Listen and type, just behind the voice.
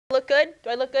Look good? Do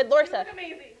I look good? Lorsa. You look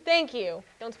amazing. Thank you.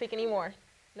 Don't speak anymore.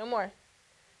 No more.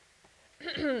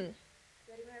 Ready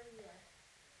whenever you are.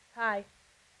 Hi,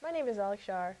 my name is Alex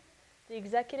Shar, the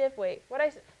executive. Wait, what I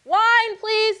said? Wine,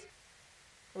 please.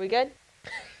 Are we good?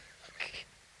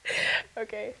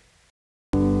 Okay.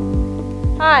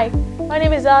 Hi, my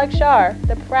name is Alex Shar,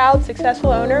 the proud,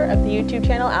 successful owner of the YouTube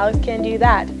channel Alex Can Do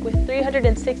That, with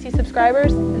 360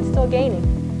 subscribers and still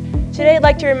gaining. Today I'd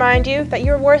like to remind you that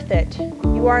you're worth it.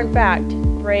 You are in fact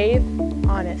brave,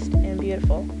 honest, and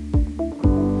beautiful.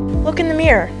 Look in the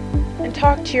mirror and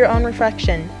talk to your own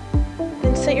reflection.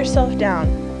 Then sit yourself down,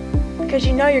 because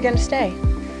you know you're going to stay.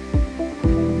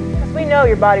 Because we know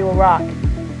your body will rock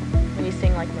when you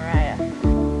sing like Mariah.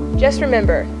 Just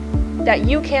remember that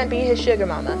you can't be his sugar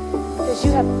mama, because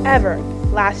you have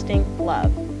everlasting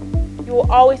love. You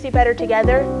will always be better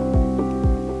together,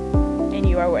 and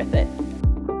you are worth it.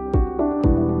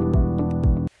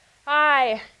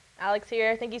 Hi, Alex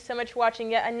here. Thank you so much for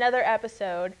watching yet another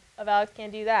episode of Alex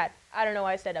Can Do That. I don't know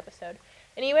why I said episode.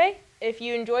 Anyway, if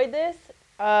you enjoyed this,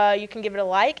 you can give it a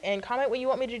like and comment what you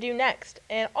want me to do next.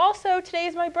 And also, today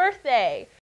is my birthday.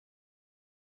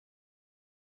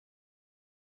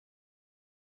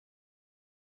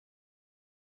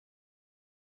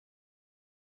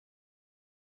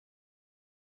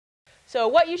 So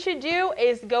what you should do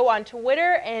is go on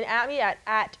Twitter and at me at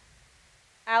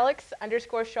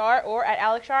Alex_Shar or at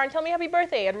Alex Shar and tell me happy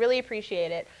birthday. I'd really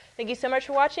appreciate it. Thank you so much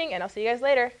for watching, and I'll see you guys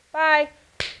later. Bye.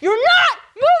 You're not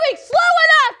moving slow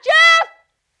enough,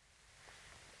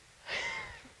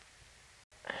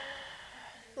 Jeff!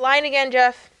 Line again,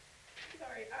 Jeff.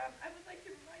 Sorry, I would like to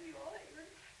remind you all that your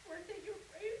birthday, you were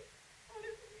brave,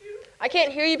 honest, and beautiful. I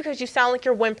can't hear you because you sound like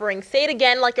you're whimpering. Say it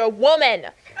again like a woman.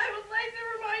 I would like to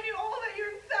remind you all that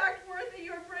you're in fact worth it.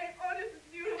 You are brave, honest,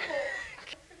 and beautiful.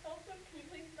 Also, can you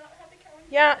please not have the calendar?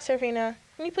 Yeah, Serafina,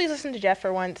 can you please listen to Jeff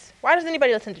for once? Why does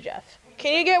anybody listen to Jeff?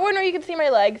 Can you get one where you can see my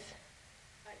legs?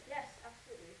 Yes,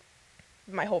 absolutely.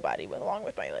 My whole body went along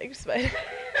with my legs, but...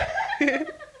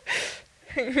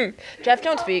 Jeff,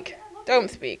 don't speak. Don't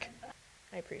speak.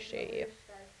 I appreciate you.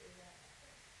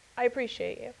 I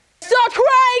appreciate you. Stop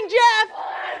crying, Jeff!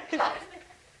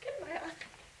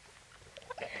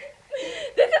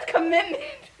 This is commitment.